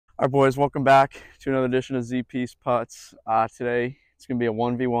All right, boys, welcome back to another edition of Z-Piece Putts. Today, it's going to be a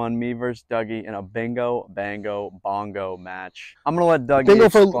 1v1, me versus Dougie, in a Bingo, Bango, Bongo match. I'm going to let Dougie Bingo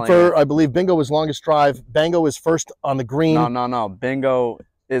explain. I believe Bingo is longest drive. Bango is first on the green. No. Bingo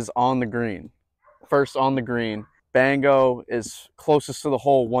is on the green. First on the green. Bango is closest to the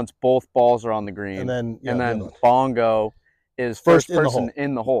hole once both balls are on the green. And then, Bongo is first person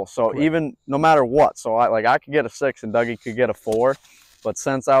in the hole. So correct. Even no matter what. So I could get a 6 and Dougie could get a 4. But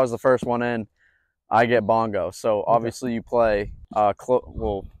since I was the first one in, I get Bongo. So obviously you play. Right.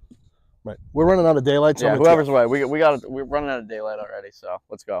 We're running out of daylight. So yeah, whoever's away. We're running out of daylight already. So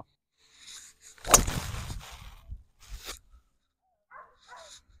let's go.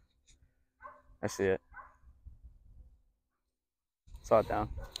 I see it. Saw it down.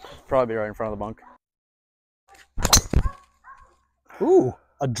 Probably right in front of the bunk. Ooh,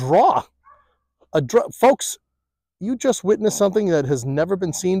 a draw. Folks, you just witnessed something that has never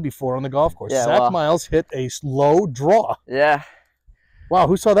been seen before on the golf course. Yeah, Zach Miles hit a slow draw. Yeah. Wow,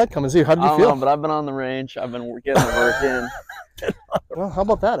 who saw that coming? Z, how did you feel? I don't know, but I've been on the range. I've been getting the work in. Well, how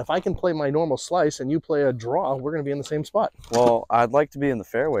about that? If I can play my normal slice and you play a draw, we're going to be in the same spot. Well, I'd like to be in the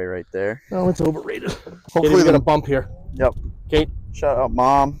fairway right there. No, it's overrated. Hopefully we get a bump here. Yep. Kate. Shout out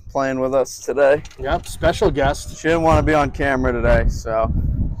Mom playing with us today. Yep, special guest. She didn't want to be on camera today, so,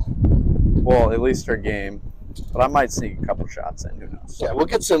 well, at least her game. But I might sneak a couple shots in. Who knows? Yeah, we'll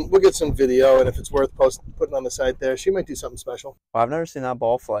get some video, and if it's worth putting on the site there, she might do something special. Well, I've never seen that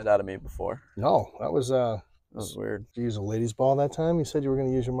ball fly out of me before. No, that was weird. Did you use a lady's ball that time? You said you were going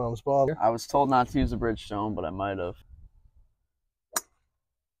to use your mom's ball. I was told not to use the Bridgestone, but I might have.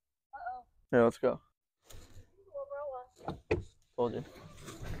 Yeah, let's go. Told you.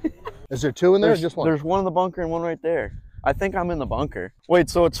 Is there two in there or just one? There's one in the bunker and one right there. I think I'm in the bunker. Wait,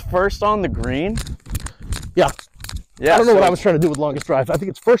 so it's first on the green? Yeah. Yeah. I don't know what I was trying to do with longest drive. I think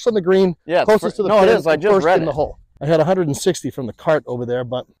it's first on the green, closest to the pin, it is. I just first read in the hole. I had 160 from the cart over there,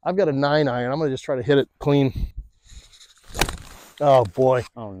 but I've got a 9-iron. I'm going to just try to hit it clean. Oh, boy.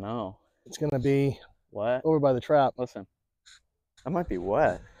 Oh, no. It's going to be wet over by the trap. Listen, that might be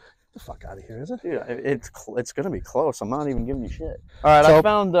wet. Get the fuck out of here, is it? Dude, it's going to be close. I'm not even giving you shit. All right, so, I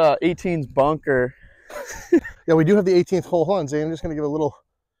found 18's bunker. Yeah, we do have the 18th hole. Hold on, Zay. I'm just going to give a little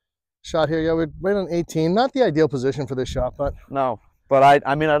shot here. Yeah, we're right on 18. Not the ideal position for this shot, but... No, but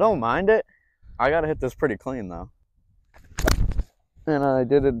I mean, I don't mind it. I got to hit this pretty clean, though. And I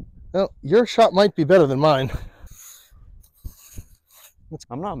did it. Well, your shot might be better than mine.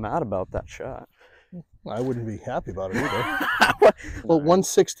 I'm not mad about that shot. I wouldn't be happy about it either. Well,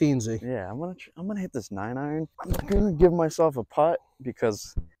 116, Z. Yeah, I'm gonna hit this 9-iron. I'm gonna give myself a putt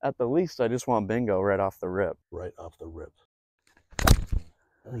because at the least I just want Bingo right off the rip. Right off the rip.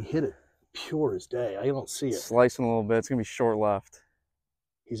 And he hit it pure as day. I don't see it. Slicing a little bit. It's gonna be short left.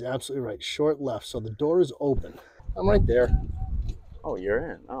 He's absolutely right. Short left. So the door is open. I'm right there. Oh,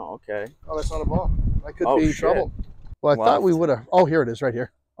 you're in. Oh, okay. Oh, that's not a ball. I could be in trouble. Well, I left. thought we would have. Oh, here it is, right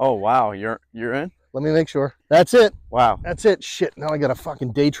here. Oh, wow. You're in? Let me make sure. That's it. Wow. That's it. Shit. Now I got a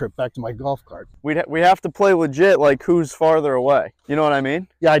fucking day trip back to my golf cart. We have to play legit, like who's farther away. You know what I mean?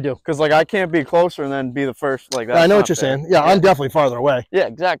 Yeah, I do. Because like I can't be closer and then be the first. Like that. I know what you're saying. Yeah, I'm definitely farther away. Yeah,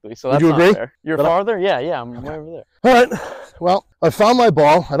 exactly. So that's Would you agree? Not fair. You're farther? Yeah, I'm way over there. All right. Well, I found my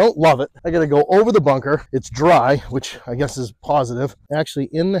ball. I don't love it. I got to go over the bunker. It's dry, which I guess is positive. Actually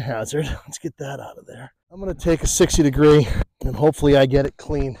in the hazard. Let's get that out of there. I'm going to take a 60 degree and hopefully I get it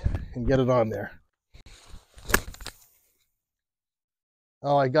clean and get it on there.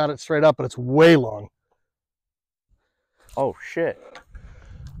 Oh, I got it straight up, but it's way long. Oh, shit.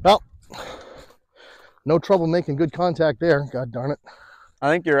 Well, no trouble making good contact there. God darn it. I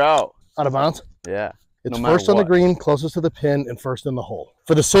think you're out. Out of bounds? Yeah. It's first on the green, closest to the pin, and first in the hole.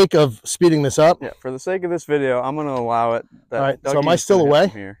 For the sake of speeding this up. Yeah, for the sake of this video, I'm going to allow it. All right, so am I still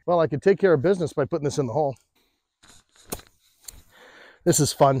away? Well, I could take care of business by putting this in the hole. This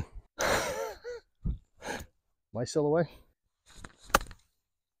is fun. Am I still away?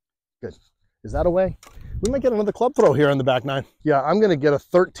 Good. Is that away? We might get another club throw here on the back nine. Yeah, I'm going to get a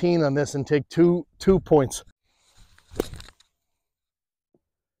 13 on this and take two points.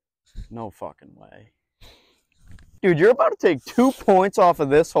 No fucking way. Dude, you're about to take 2 points off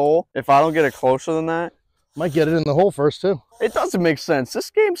of this hole if I don't get it closer than that. Might get it in the hole first, too. It doesn't make sense. This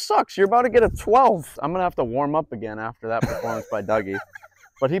game sucks. You're about to get a 12. I'm going to have to warm up again after that performance by Dougie.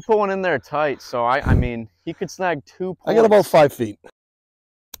 But he put one in there tight, so I mean, he could snag 2 points. I got about 5 feet.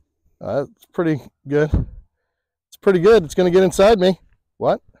 That's pretty good. It's pretty good. It's going to get inside me.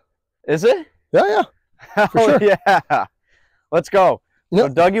 What? Is it? Yeah. For sure. Yeah. Let's go. Yep.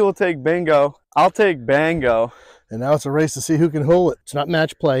 So Dougie will take Bingo. I'll take Bango. And now it's a race to see who can hole it. It's not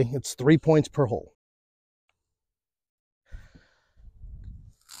match play. It's 3 points per hole.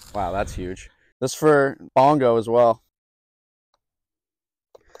 Wow, that's huge. This for Bongo as well.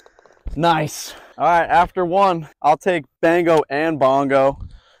 Nice. All right, after one, I'll take Bango and Bongo.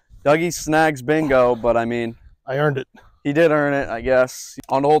 Dougie snags Bingo, but I mean, I earned it. he did earn it, I guess.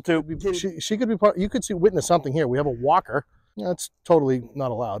 On the hole two. She could be part. You could see witness something here. We have a walker. Yeah, it's totally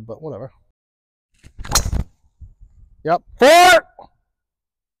not allowed, but whatever. Yep. 4!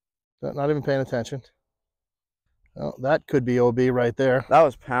 Not even paying attention. Oh, that could be OB right there. That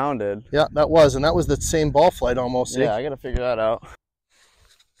was pounded. Yeah, that was, and that was the same ball flight almost. See? Yeah, I gotta figure that out.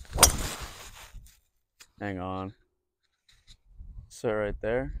 Hang on. Sit right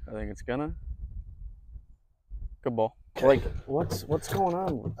there. I think it's gonna. Good ball. Like, what's going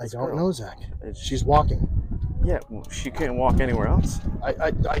on with this I don't girl? know, Zach. She's walking. Yeah, well, she can't walk anywhere else.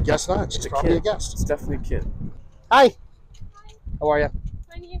 I guess not. She's probably a guest. It's definitely a kid. Hi. How are you?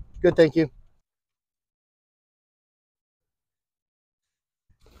 Fine, you? Good, thank you.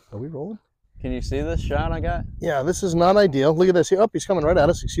 Are we rolling? Can you see this shot I got? Yeah, this is not ideal. Look at this. Oh, he's coming right at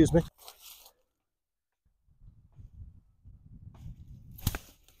us. Excuse me.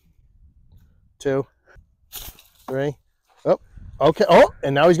 Two, three. Oh, okay. Oh,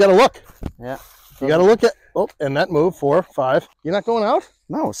 and now he's got to look. Yeah. You got to look at. Oh, and that move. 4, 5. You're not going out?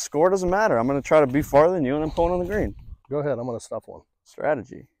 No, score doesn't matter. I'm gonna try to be farther than you, and I'm pulling on the green. Go ahead. I'm going to stuff one.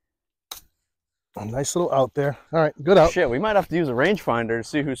 Strategy. A nice little out there. All right, good out. Shit, we might have to use a rangefinder to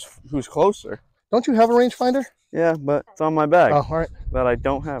see who's closer. Don't you have a rangefinder? Yeah, but it's on my bag. Oh, all right. That I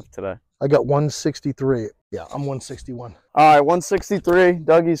don't have today. I got 163. Yeah, I'm 161. All right, 163.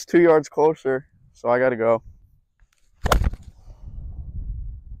 Dougie's 2 yards closer, so I got to go.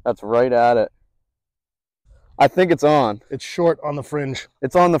 That's right at it. I think it's on. It's short on the fringe.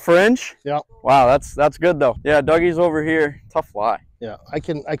 It's on the fringe? Yeah. Wow, that's good though. Yeah, Dougie's over here. Tough fly. Yeah, I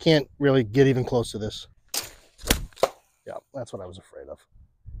can't really get even close to this. Yeah, that's what I was afraid of.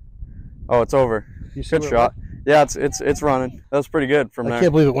 Oh, it's over. You see Good shot. Yeah, it's running. That was pretty good from there. I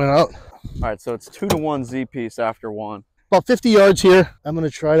can't believe it went out. All right, so it's 2-to-1 Z piece after one. About 50 yards here. I'm going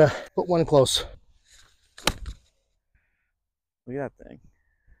to try to put one close. Look at that thing.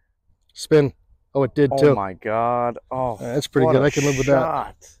 Spin. Oh, it did too. Oh my God. Oh, that's pretty good. I can live with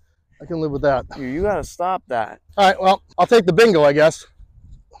that. I can live with that. You got to stop that. All right, well, I'll take the bingo, I guess.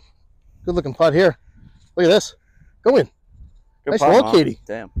 Good looking putt here. Look at this. Go in. Good nice putt, roll, Mom. Katie.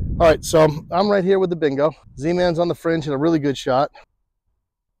 Damn. All right, so I'm right here with the bingo. Z-Man's on the fringe, hit a really good shot.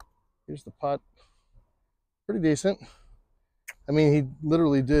 Here's the putt. Pretty decent. I mean, he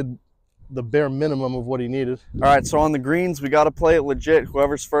literally did the bare minimum of what he needed. All right, so on the greens, we got to play it legit,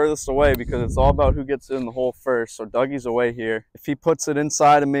 whoever's furthest away, because it's all about who gets in the hole first. So Dougie's away here. If he puts it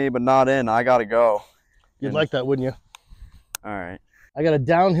inside of me but not in, I got to go. You'd like that, wouldn't you? All right. I got a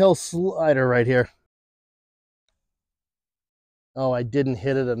downhill slider right here. Oh, I didn't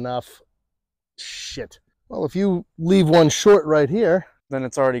hit it enough. Shit. Well, if you leave one short right here, then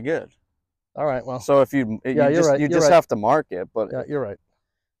it's already good. All right, well. So if you just have to mark it, but yeah, you're right.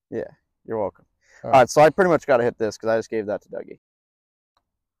 Yeah, you're welcome. All right, so I pretty much got to hit this because I just gave that to Dougie.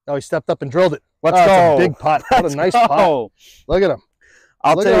 Oh, he stepped up and drilled it. Let's go. That's a big putt. What a nice putt. Look at him.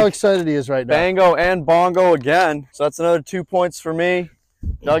 Look at how excited he is right now. Bango and Bongo again. So that's another 2 points for me.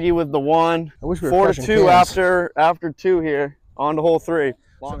 Dougie with the 1. I wish we were 4-2 after 2 here. On to hole 3.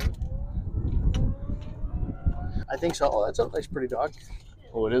 I think so. Oh, that's a nice pretty dog.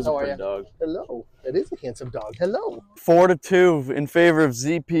 Oh, it is a pretty dog. Hello. It is a handsome dog. Hello. 4-2 in favor of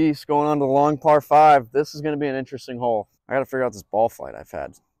Z piece going on to the long par 5. This is going to be an interesting hole. I got to figure out this ball flight I've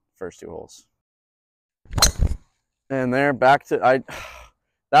had first 2 holes. And there, back to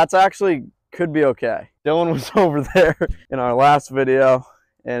that's actually could be okay. Dylan was over there in our last video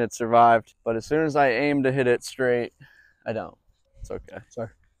and it survived. But as soon as I aim to hit it straight, I don't. It's okay. Sorry.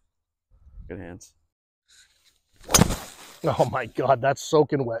 Good hands. Oh my God, that's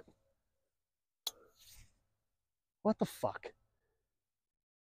soaking wet. What the fuck?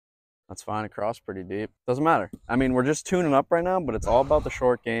 That's fine. Across pretty deep. Doesn't matter. I mean, we're just tuning up right now, but it's all about the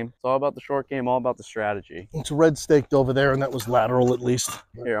short game. It's all about the short game, all about the strategy. It's red staked over there, and that was lateral at least.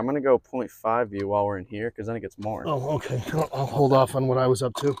 Here, I'm going to go 0.5 view while we're in here, because then it gets more. Oh, okay. I'll hold off on what I was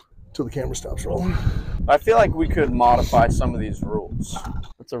up to until the camera stops rolling. I feel like we could modify some of these rules.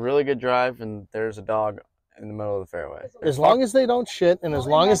 It's a really good drive, and there's a dog in the middle of the fairway. As long as they don't shit, and as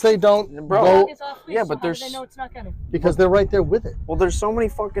long as they don't go... Yeah, but there's... Because they're right there with it. Well, there's so many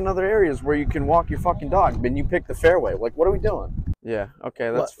fucking other areas where you can walk your fucking dog, but you pick the fairway. Like, what are we doing? Yeah, okay,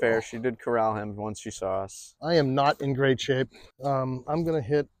 that's fair. She did corral him once she saw us. I am not in great shape. I'm going to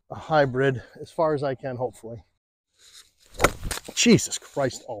hit a hybrid as far as I can, hopefully. Jesus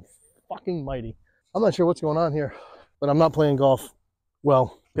Christ, all fucking mighty. I'm not sure what's going on here, but I'm not playing golf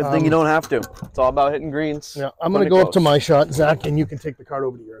well. Good thing you don't have to. It's all about hitting greens. Yeah, I'm going to go up to my shot, Zach, and you can take the card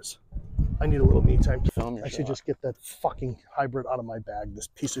over to yours. I need a little me time. I should just get that fucking hybrid out of my bag, this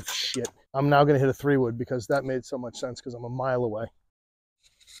piece of shit. I'm now going to hit a 3-wood because that made so much sense because I'm a mile away.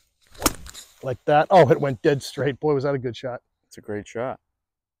 Like that. Oh, it went dead straight. Boy, was that a good shot. It's a great shot.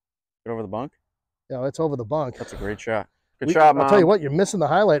 Get over the bunk? Yeah, it's over the bunk. That's a great shot. Good shot, Mom. I'll tell you what, you're missing the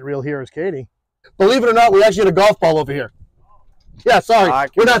highlight reel here is Katie. Believe it or not, we actually had a golf ball over here. Yeah, sorry.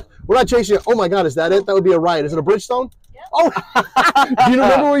 We're not chasing it. Oh my God, is that it? That would be a riot. Is it a Bridgestone? Yep. Oh, do you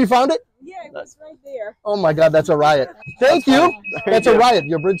remember where you found it? Yeah, it was right there. Oh my God, that's a riot. Thank you. That's a riot,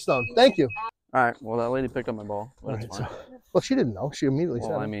 your Bridgestone. Thank you. All right, well, that lady picked up my ball. Right, well, she didn't know. She immediately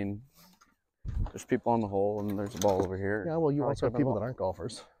said I mean, there's people on the hole and there's a ball over here. Yeah, well, you also have people that aren't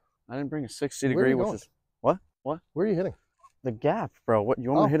golfers. I didn't bring a 60-degree, which is... What? Where are you hitting? The gap, bro. What,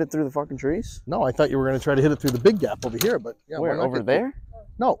 you want me to hit it through the fucking trees? No, I thought you were going to try to hit it through the big gap over here, but yeah. Where, over there?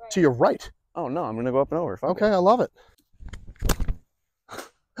 No, to your right. Oh, no, I'm going to go up and over. Okay, I love it.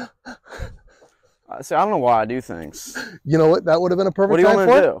 See, I don't know why I do things. You know what? That would have been a perfect What do you want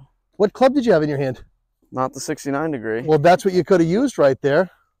me to do? What club did you have in your hand? Not the 69-degree. Well, that's what you could have used right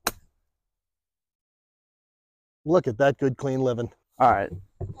there. Look at that good, clean living. All right.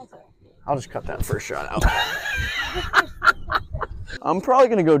 I'll just cut that first shot out. I'm probably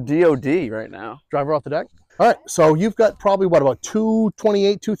going to go DOD right now. Driver off the deck? All right, so you've got probably, what, about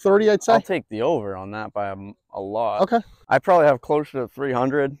 228, 230, I'd say? I'll take the over on that by a lot. Okay. I probably have closer to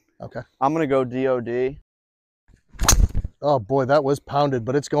 300. Okay. I'm going to go DOD. Oh, boy, that was pounded,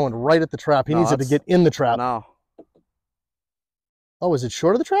 but it's going right at the trap. He needs it to get in the trap. No. Oh, is it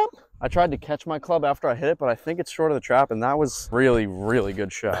short of the trap? I tried to catch my club after I hit it, but I think it's short of the trap, and that was really, really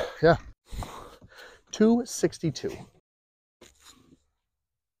good shot. Yeah. 262.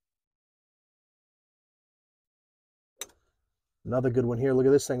 Another good one here. Look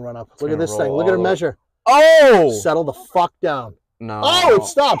at this thing run up. Look at this thing. Look at it measure. Oh! Settle the fuck down. No. Oh, it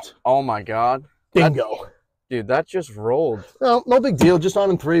stopped. Oh, my God. Bingo. Dude, that just rolled. No, no big deal. Just on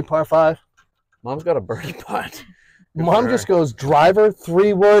in 3, par 5. Mom's got a birdie putt. Mom just goes driver,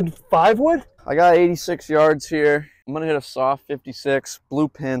 3-wood, 5-wood. I got 86 yards here. I'm going to hit a soft 56, blue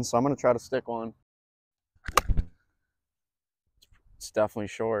pin, so I'm going to try to stick one. It's definitely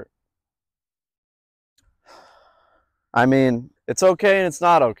short. I mean, it's okay and it's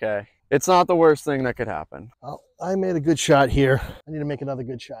not okay. It's not the worst thing that could happen. Well, I made a good shot here. I need to make another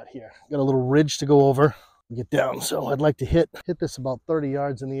good shot here. Got a little ridge to go over and get down. So I'd like to hit this about 30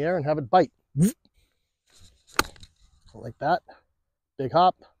 yards in the air and have it bite. Like that. Big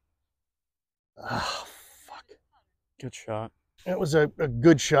hop. Ah, fuck. Good shot. It was a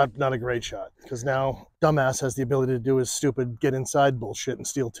good shot, not a great shot. Because now dumbass has the ability to do his stupid get inside bullshit and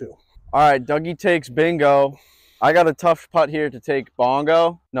steal 2. All right, Dougie takes bingo. I got a tough putt here to take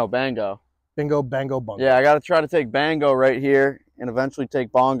bongo. No, bango. Bingo, bango, bongo. Yeah, I got to try to take bango right here and eventually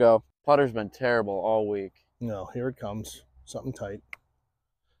take bongo. Putter's been terrible all week. No, here it comes. Something tight.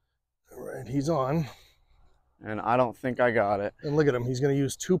 All right, he's on. And I don't think I got it. And look at him. He's going to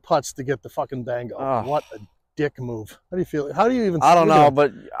use 2 putts to get the fucking bango. Oh. What a dick move. How do you feel? How do you even... I don't know,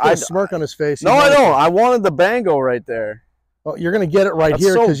 but... I smirk on his face. No, I don't. I wanted the bango right there. Oh, you're going to get it right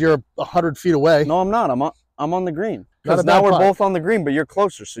here because you're 100 feet away. No, I'm not. I'm on the green. Because now we're both on the green, but you're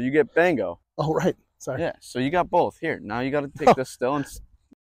closer, so you get bango. Oh, right. Sorry. Yeah, so you got both. Here, now you got to take this still. And...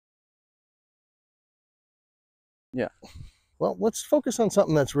 Yeah. Well, let's focus on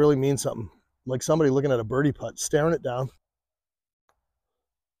something that's really means something. Like somebody looking at a birdie putt, staring it down.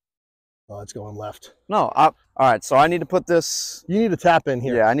 Oh, it's going left. No, all right, so I need to put this... You need to tap in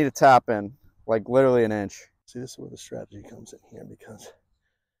here. Yeah, I need to tap in, like literally an inch. See, this is where the strategy comes in here because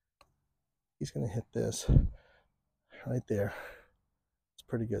he's going to hit this right there. It's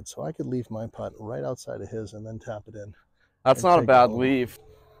pretty good. So I could leave my putt right outside of his and then tap it in. That's not a bad leave.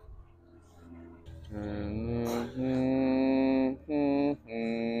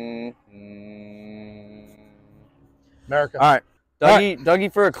 America. All right.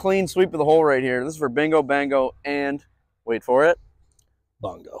 Dougie for a clean sweep of the hole right here. This is for bingo, bango, and wait for it.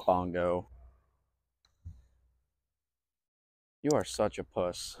 Bongo. Bongo. You are such a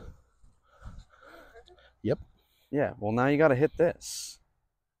puss. Yep. Yeah, well now you got to hit this.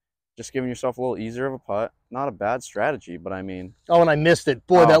 Just giving yourself a little easier of a putt. Not a bad strategy, but I mean... Oh, and I missed it.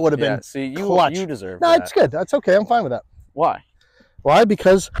 Boy, that would have been see, clutch. You deserve that. No, it's good. That's okay. I'm fine with that. Why? Why?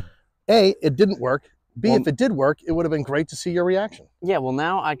 Because, A, it didn't work. B, if it did work, it would have been great to see your reaction. Yeah, well,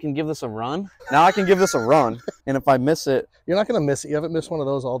 now I can give this a run. Now I can give this a run, and if I miss it... You're not going to miss it. You haven't missed one of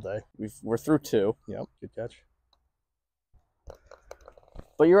those all day. We're through 2. Yep, good catch.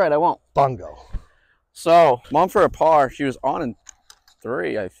 But you're right, I won't. Bongo. So, Mom for a par. She was on in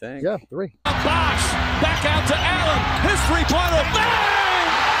 3, I think. Yeah, 3. Bosh back out to Allen. His three-pointer.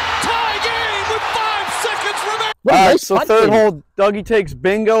 Bang! Tie game with 5 seconds remaining. What a All right, nice so putt, third baby. hole, Dougie takes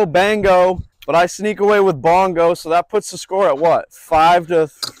bingo, bango, but I sneak away with bongo, so that puts the score at what? 5 to...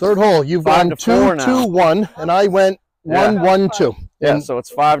 Third hole, you've 5 gone to 4 2, now. 2, 1, and I went 1, 1, 2. Yeah, And so it's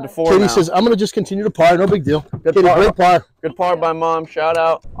 5 to 4 Katie now. says, I'm going to just continue to par. No big deal. Good Katie, par. great par. Good par by Mom. Shout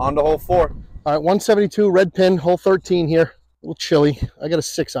out. On to hole 4. All right, 172, red pin, hole 13 here. A little chilly. I got a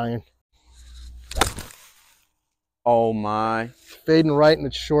 6 iron. Oh, my. Fading right, and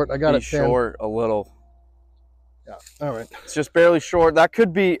it's short. I got it thin. Short a little. Yeah, all right. It's just barely short. That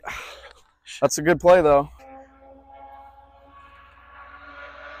could be... That's a good play, though.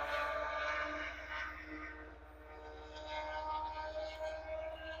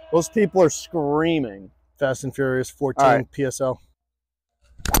 Those people are screaming. Fast and Furious 14 All right. PSL.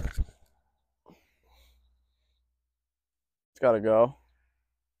 It's got to go.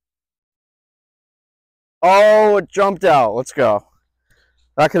 Oh, it jumped out. Let's go.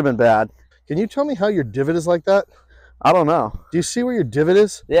 That could have been bad. Can you tell me how your divot is like that? I don't know. Do you see where your divot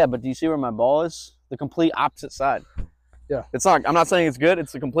is? Yeah, but do you see where my ball is? The complete opposite side. Yeah. It's not. I'm not saying it's good.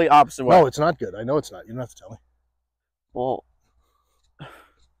 It's the complete opposite way. No, it's not good. I know it's not. You don't have to tell me. Well,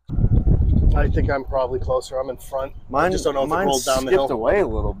 I think I'm probably closer. I'm in front. mine I just don't know if it mine rolled down the skipped hill. away a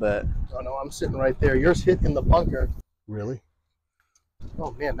little bit. Oh, no, I'm sitting right there. Yours hit in the bunker. Really?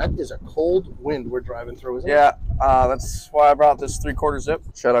 Oh, man, that is a cold wind we're driving through, isn't it? Yeah, that's why I brought this 3/4 zip.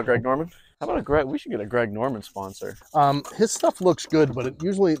 Shout out Greg Norman. How about a Greg? We should get a Greg Norman sponsor. His stuff looks good, but it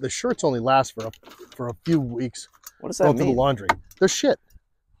usually the shirts only last for a few weeks. What does that Going through the mean? laundry. They're shit.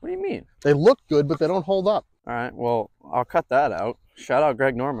 What do you mean? They look good, but they don't hold up. All right, well, I'll cut that out. Shout out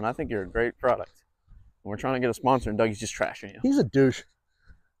Greg Norman. I think you're a great product. We're trying to get a sponsor, and Dougie's just trashing you. He's a douche.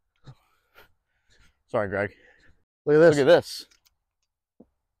 Sorry, Greg. Look at this. Look at this.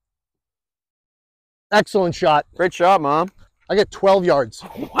 Excellent shot. Great shot, Mom. I get 12 yards.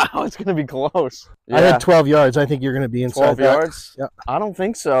 Wow, it's going to be close. Yeah. I had 12 yards. I think you're going to be inside 12 that. yards? Yeah. I don't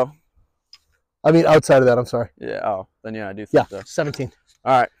think so. I mean, outside of that, I'm sorry. Yeah, oh, then yeah, I do Yeah, think so. 17.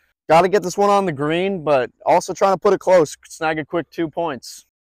 All right. Got to get this one on the green, but also trying to put it close. Snag a quick 2 points.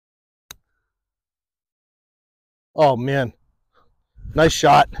 Oh, man. Nice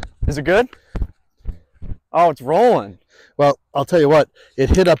shot. Is it good? Oh, it's rolling. Well, I'll tell you what. It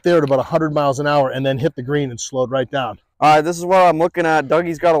hit up there at about 100 miles an hour and then hit the green and slowed right down. All right, this is what I'm looking at.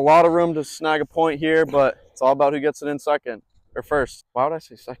 Dougie's got a lot of room to snag a point here, but it's all about who gets it in second or first. Why would I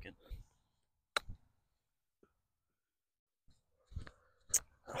say second?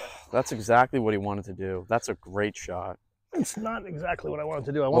 That's exactly what he wanted to do. That's a great shot. It's not exactly what I wanted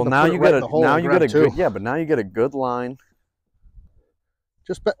to do. I Well, wanted now to put you it right get in a the hole now and you grab get a two. good, yeah, but now you get a good line.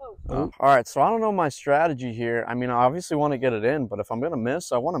 Just All right, so I don't know my strategy here. I mean, I obviously want to get it in, but if I'm gonna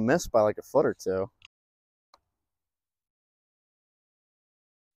miss, I want to miss by like a foot or two.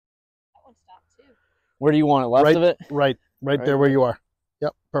 That one stopped too. Where do you want it? Left right, of it? right Right there where you are.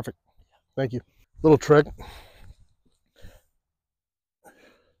 Yep, perfect. Thank you. Little trick,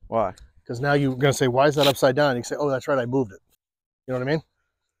 Why? because now you're going to say, why is that upside down? You can say, oh, that's right, I moved it. You know what I mean?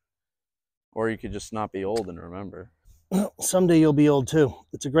 Or you could just not be old and remember. Well, someday you'll be old too.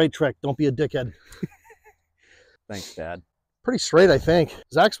 It's a great trick. Don't be a dickhead. Thanks, Dad. Pretty straight, I think.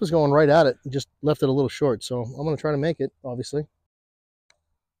 Zach's was going right at it. He just left it a little short. So I'm going to try to make it, obviously.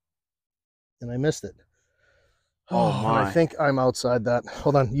 And I missed it. Oh, and my. I think I'm outside that.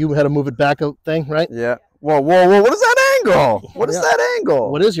 Hold on. You had to move it back a thing, right? Yeah. Whoa, whoa, whoa. What is that angle? What is Yeah. that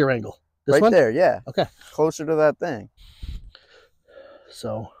angle? What is your angle? This right one? there, yeah. Okay. Closer to that thing.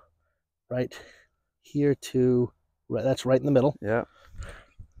 So right here to, right, that's right in the middle. Yeah.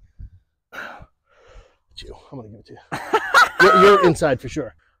 It's you. I'm going to give it to you. You're inside for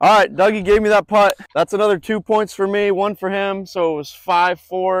sure. All right, Dougie gave me that putt. That's another 2 points for me, 1 for him. So it was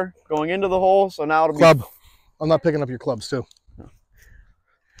 5-4 going into the hole. So now it'll Club. I'm not picking up your clubs too.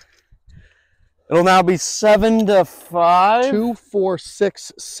 It'll now be 7-5. 2, 4,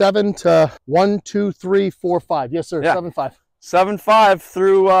 6, 7 to 1, 2, 3, 4, 5. Yes, sir. Yeah. 7-5. 7-5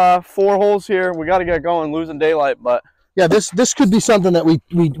 through 4 holes here. We got to get going, losing daylight, but Yeah, this could be something that we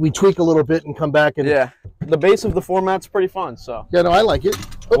tweak a little bit and come back and yeah, the base of the format's pretty fun. So yeah, no, I like it.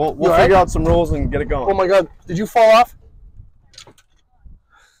 we'll You all figure right? out some rules and get it going. Oh my God, did you fall off?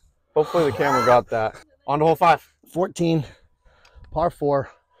 Hopefully the camera got that. On to hole 5. 14, par 4.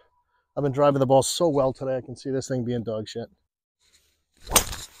 I've been driving the ball so well today. I can see this thing being dog shit.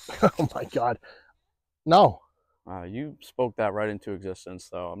 Oh my God, no. You spoke that right into existence,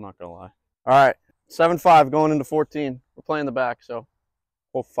 though. I'm not gonna lie. All right, 7-5 going into 14. We're playing the back, so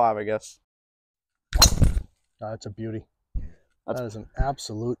Hole 5, I guess. That's a beauty. That is an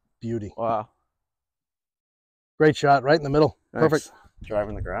absolute beauty. Wow. Great shot, right in the middle. Thanks. Perfect.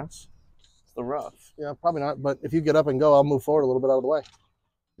 Driving the grass. It's the rough. Yeah, probably not. But if you get up and go, I'll move forward a little bit out of the way.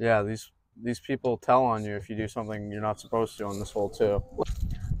 Yeah, these people tell on you if you do something you're not supposed to on this hole too.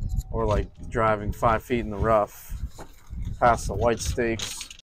 Or like driving 5 feet in the rough past the white stakes.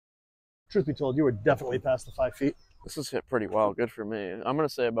 Truth be told, you were definitely past the 5 feet. This is hit pretty well. Good for me. I'm going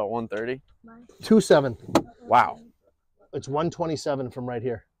to say about 130. 2.7. Wow. It's 127 from right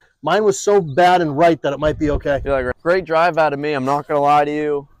here. Mine was so bad and right that it might be okay. Yeah, like, great drive out of me. I'm not going to lie to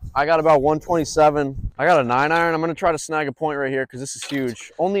you. I got about 127. I got a 9-iron. I'm going to try to snag a point right here because this is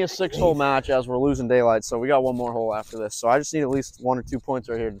huge. Only a 6-hole match as we're losing daylight, so we got one more hole after this. So I just need at least 1 or 2 points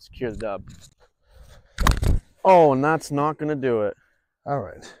right here to secure the dub. Oh, and that's not going to do it. All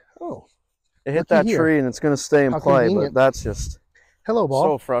right. Oh. It hit that tree and it's going to stay in play, convenient. but that's just hello, ball.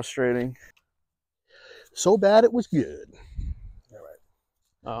 So frustrating. So bad it was good. All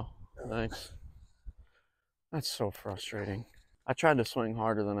right. Oh, thanks. That's so frustrating. I tried to swing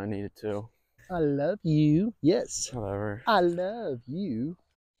harder than I needed to. I love you. Yes. Whatever. I love you.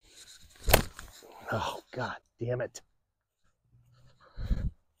 Oh, God damn it.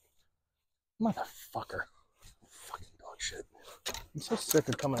 Motherfucker. Fucking dog shit. I'm so sick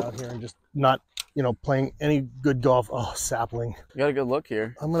of coming out here and just not, you know, playing any good golf. Oh, sapling. You got a good look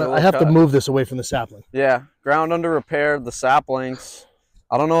here. I have to move this away from the sapling. Yeah. Ground under repair, the saplings.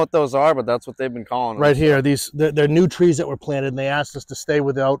 I don't know what those are, but that's what they've been calling them. Right here. They're new trees that were planted, and they asked us to stay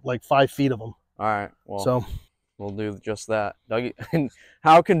without like 5 feet of them. All right. Well, so we'll do just that. Dougie,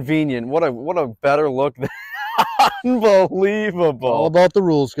 how convenient. What a better look. Unbelievable. All about the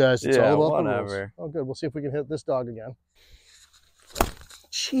rules, guys. It's yeah, all about whatever. the rules. Oh, good. We'll see if we can hit this dog again.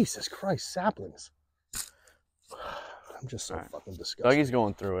 Jesus Christ, saplings. I'm just so fucking disgusted. Dougie's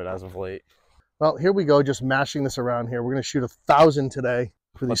going through it as of late. Well, here we go, just mashing this around here. We're going to shoot 1,000 today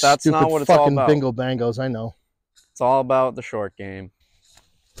for these that's stupid not what it's all fucking about. bingo bangos. I know. It's all about the short game.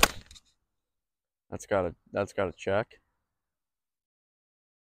 That's got to check.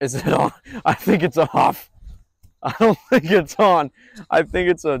 Is it on? I think it's off. I don't think it's on. I think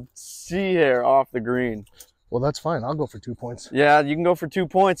it's a C hair off the green. Well, that's fine. I'll go for 2 points. Yeah, you can go for 2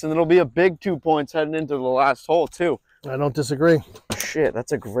 points, and it'll be a big 2 points heading into the last hole, too. I don't disagree. Shit,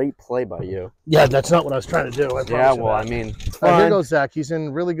 that's a great play by you. Yeah, that's not what I was trying to do. Yeah, well, I mean, here goes Zach. He's in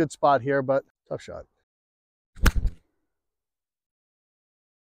a really good spot here, but tough shot.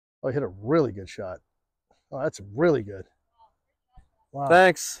 Oh, he hit a really good shot. Oh, that's really good. Wow.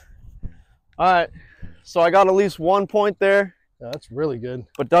 Thanks. All right, so I got at least 1 point there. Yeah, that's really good.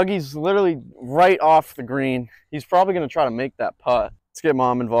 But Dougie's literally right off the green. He's probably going to try to make that putt. Let's get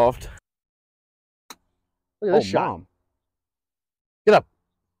Mom involved. Look at this shot. Mom. Get up.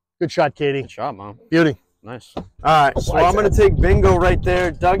 Good shot, Katie. Good shot, Mom. Beauty. Nice. All right, so I'm going to take Bingo right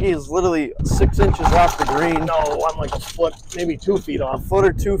there. Dougie is literally 6 inches off the green. No, I'm like a foot, maybe 2 feet off. A foot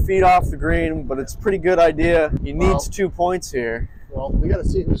or 2 feet off the green, but it's a pretty good idea. He needs 2 points here. Well, we got to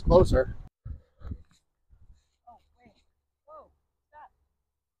see who's closer.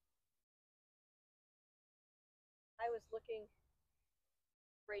 Looking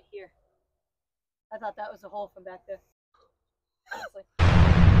right here. I thought that was a hole from back there. Honestly.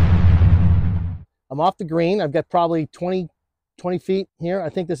 I'm off the green. I've got probably 20 feet here. I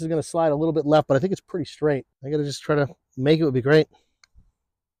think this is going to slide a little bit left, but I think it's pretty straight. I got to just try to make it. Would be great.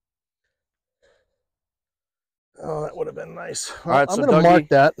 Oh, that would have been nice. All right, I'm so going to mark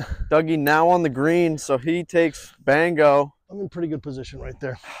that. Dougie now on the green, so he takes Bango. I'm in pretty good position right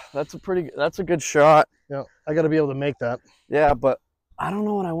there. That's a good shot. Yeah, I got to be able to make that. Yeah, but I don't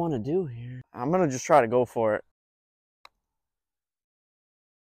know what I want to do here. I'm going to just try to go for it.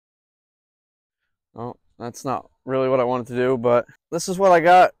 Oh, that's not really what I wanted to do, but this is what I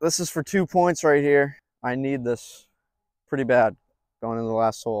got. This is for 2 points right here. I need this pretty bad going into the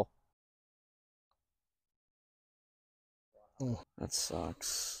last hole. That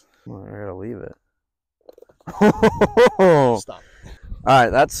sucks. Well, I gotta leave it. Stop. All right,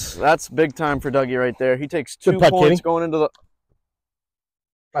 that's big time for Dougie right there. He takes 2 points going into the...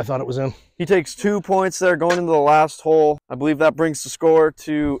 I thought it was in. He takes 2 points there going into the last hole. I believe that brings the score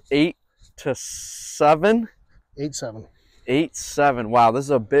to 8-7. 8-7. 8-7. Wow, this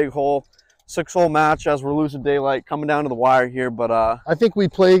is a big hole. 6-hole match as we're losing daylight, coming down to the wire here, but I think we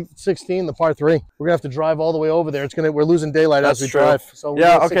play 16, the par 3. We're gonna have to drive all the way over there. We're losing daylight as we drive. So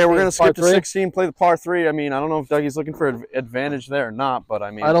yeah, okay, we're gonna skip to 16, play the par 3. I mean, I don't know if Dougie's looking for an advantage there or not, but I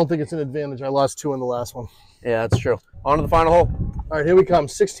mean, I don't think it's an advantage. I lost 2 in the last one. Yeah, that's true. On to the final hole. All right, here we come.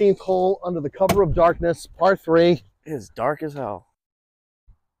 16th hole under the cover of darkness, par 3. It is dark as hell.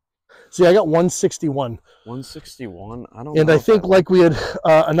 See, I got 161. 161? I don't And know. I think like we had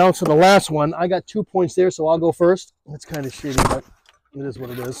announced in the last one, I got 2 points there, so I'll go first. It's kind of shitty, but it is what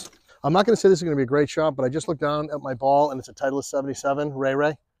it is. I'm not going to say this is going to be a great shot, but I just looked down at my ball, and it's a Titleist 77. Ray.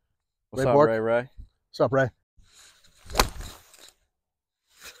 What's Ray up, Bork? Ray? What's up, Ray?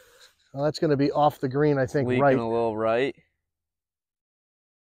 Well, that's going to be off the green, I think, Leaking right. a little right.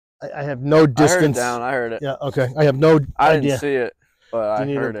 I have no distance. I heard it down. I heard it. Yeah, okay. I have no I idea. didn't see it, but I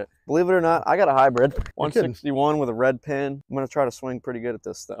heard it. Believe it or not, I got a hybrid. 161 with a red pin. I'm going to try to swing pretty good at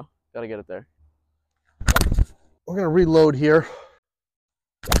this, though. Got to get it there. We're going to reload here.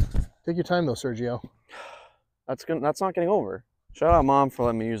 Take your time, though, Sergio. That's not getting over. Shout out Mom for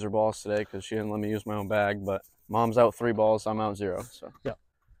letting me use her balls today because she didn't let me use my own bag, but Mom's out 3 balls, I'm out 0. So yeah.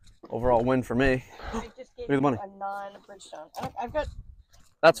 Overall win for me. I just gave Look at the money. a non-Bridgestone. I've got...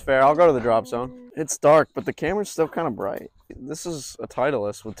 That's fair. I'll go to the drop zone. It's dark, but the camera's still kind of bright. This is a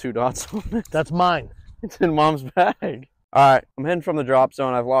Titleist with 2 dots on it. That's mine. It's in Mom's bag. All right, I'm heading from the drop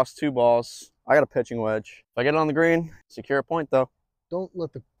zone. I've lost 2 balls. I got a pitching wedge. If I get it on the green, secure a point, though. Don't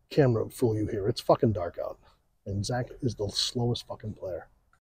let the camera fool you here. It's fucking dark out. And Zach is the slowest fucking player.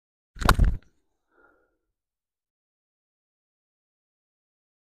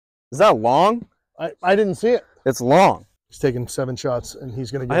 Is that long? I didn't see it. It's long. He's taking 7 shots, and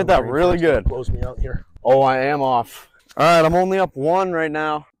he's going to get I hit that really good. Close me out here. Oh, I am off. All right, I'm only up 1 right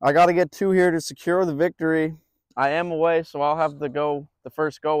now. I got to get 2 here to secure the victory. I am away, so I'll have to go the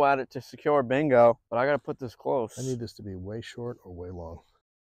first go at it to secure bingo, but I got to put this close. I need this to be way short or way long.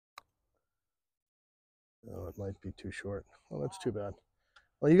 Oh, it might be too short. Oh, that's too bad.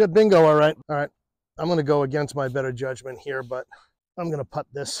 Well, you got bingo, all right. All right, I'm going to go against my better judgment here, but I'm going to putt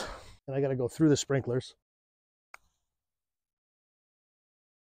this, and I got to go through the sprinklers.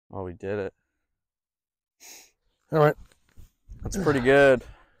 Oh, we did it. All right. That's pretty good.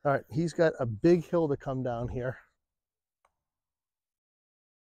 All right, he's got a big hill to come down here.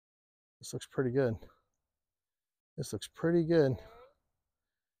 This looks pretty good. This looks pretty good.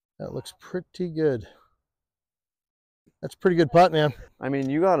 That looks pretty good. That's a pretty good putt, man. I mean,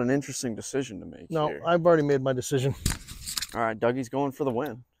 you got an interesting decision to make No, here. I've already made my decision. All right, Dougie's going for the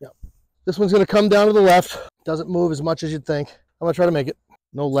win. Yep. This one's going to come down to the left. Doesn't move as much as you'd think. I'm going to try to make it.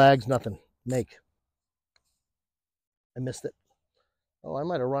 No lags, nothing. Make. I missed it. Oh, I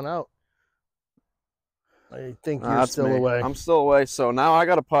might have run out. I think you're still away. I'm still away, so now I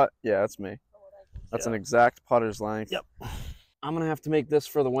got to putt. Yeah, that's me. That's an exact putter's length. Yep. I'm going to have to make this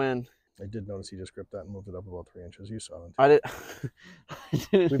for the win. I did notice he just gripped that and moved it up about 3 inches. You saw it. I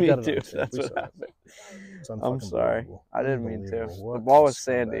didn't mean got it to. on tape. That's We what saw it. happened. It's I'm sorry. unfucking-believable. I didn't mean to. Unbelievable. The What ball a was scumbag.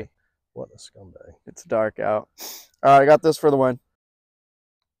 sandy. What a scumbag. It's dark out. All right, I got this for the win.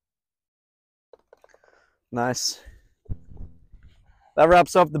 Nice. That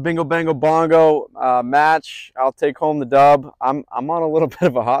wraps up the Bingo Bango Bongo match. I'll take home the dub. I'm on a little bit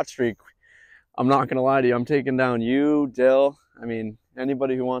of a hot streak. I'm not gonna lie to you. I'm taking down you, Dill. I mean,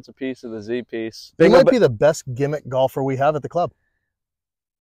 anybody who wants a piece of the Z piece. He might be the best gimmick golfer we have at the club.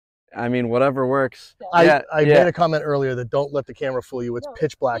 I mean, whatever works. I made a comment earlier that don't let the camera fool you. It's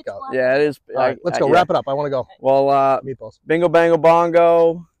pitch black out. Yeah, it is. All right, let's go. Yeah. Wrap it up. I want to go. Well, Meatballs. Bingo Bango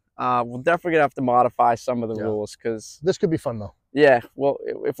Bongo. We'll definitely gonna have to modify some of the rules because this could be fun though. Yeah, well,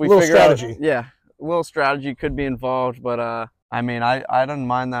 if we little figure strategy. out, yeah, a little strategy could be involved, but I mean, I don't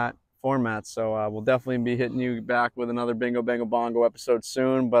mind that format, so we'll definitely be hitting you back with another Bingo Bango Bongo episode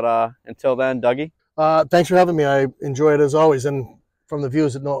soon. But until then, Dougie. Thanks for having me. I enjoy it as always, and from the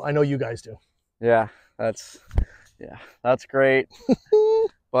views, I know you guys do. Yeah, that's great.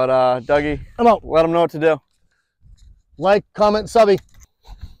 But Dougie, I'm out. Let them know what to do. Like, comment, subby.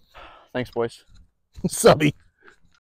 Thanks, boys. Subby.